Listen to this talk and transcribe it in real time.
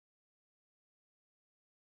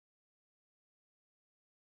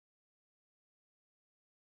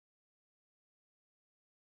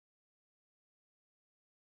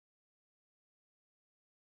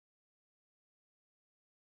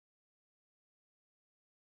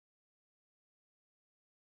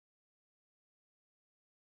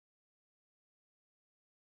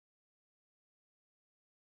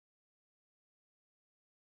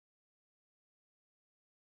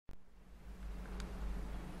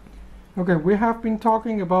Okay, we have been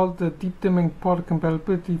talking about the deep dimming product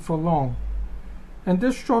compatibility for long. In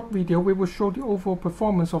this short video, we will show the overall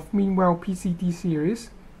performance of Meanwell PCD series,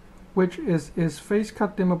 which is its phase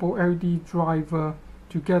cut dimmable LED driver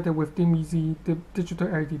together with DIMEZE digital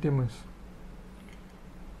LED dimmers.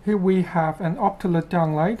 Here we have an OPTIPLED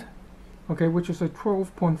Downlight, okay, which is a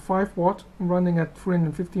 12.5 watt running at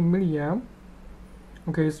 350 milliamp.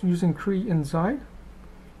 Okay, it's using CREE inside.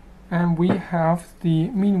 And we have the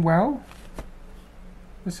Meanwell.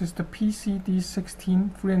 This is the PCD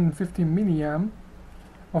 16 350 milliamp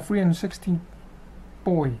or 316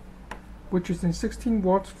 boy, which is a 16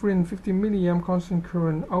 watt 350 milliamp constant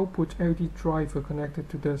current output LED driver connected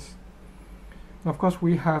to this. Of course,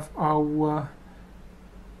 we have our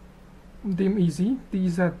DIMEZE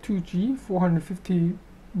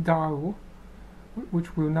DZ2G450DIAL,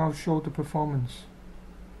 which will now show the performance.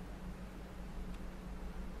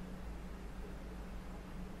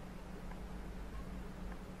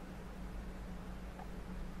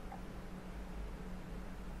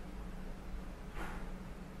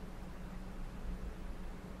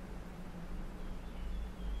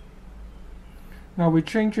 Now we're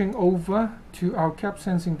changing over to our CAPS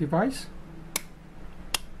sensing device.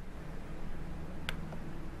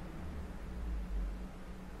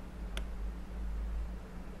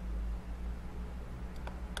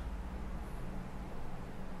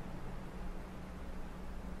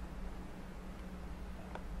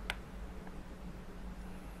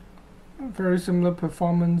 Very similar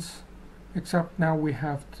performance, except now we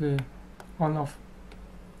have the on-off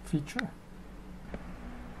feature.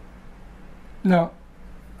 Now,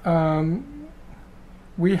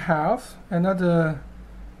 we have the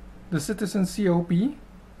Citizen COB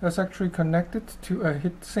that's actually connected to a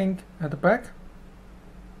heat sink at the back,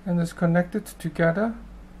 and is connected together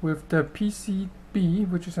with the PCB,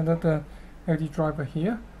 which is another LED driver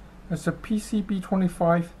here. It's a PCB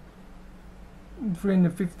 25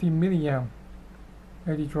 350 milliamp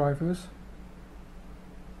LED drivers.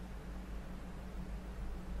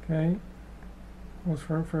 Okay, was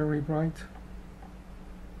very bright.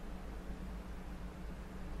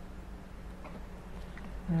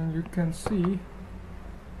 And you can see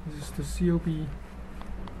this is the COB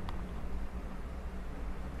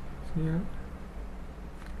here.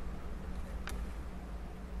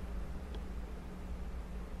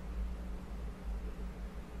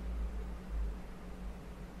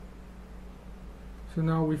 So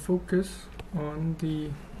now we focus on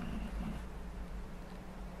the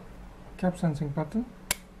CAPS sensing button.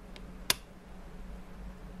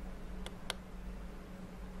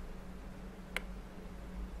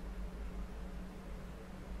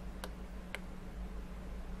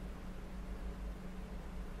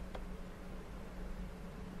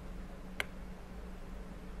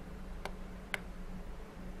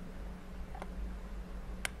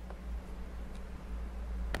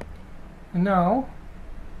 And now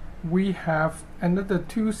we have another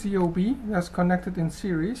two COB that's connected in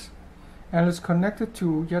series, and it's connected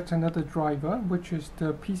to yet another driver, which is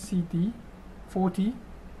the PCD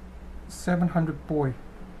 700 boy,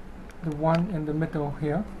 the one in the middle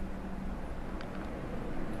here.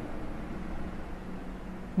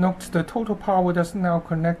 Note the total power that's now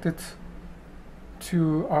connected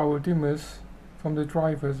to our dimmers from the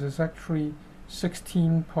drivers is actually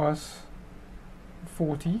 16 plus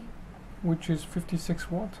 40, which is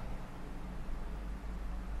 56 watt.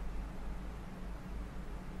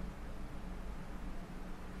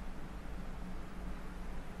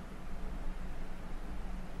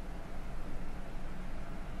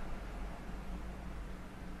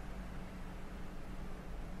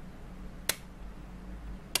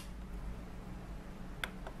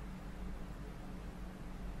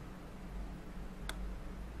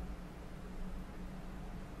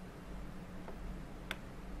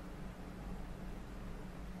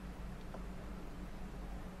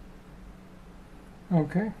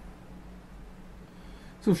 Okay,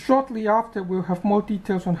 so shortly after we'll have more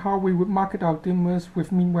details on how we would market our dimmers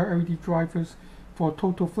with Meanwell LED drivers for a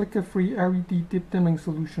total flicker-free LED deep dimming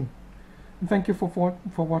solution. And thank you for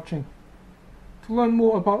watching. To learn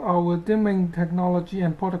more about our dimming technology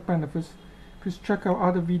and product benefits, please check out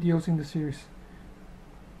other videos in the series.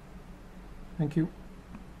 Thank you.